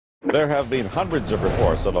There have been hundreds of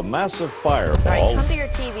reports of a massive fireball. All right, come to your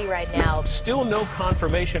TV right now. Still no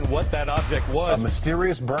confirmation what that object was. A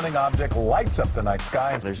mysterious burning object lights up the night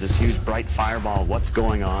sky. There's this huge bright fireball. What's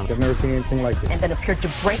going on? I've never seen anything like it. And then appeared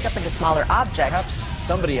to break up into smaller objects.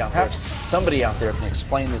 Perhaps somebody out there can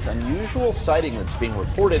explain this unusual sighting that's being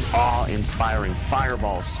reported. Awe-inspiring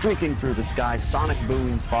fireballs streaking through the sky. Sonic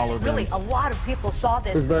booms followed them. Really, a lot of people saw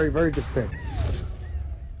this. It was very, very distinct.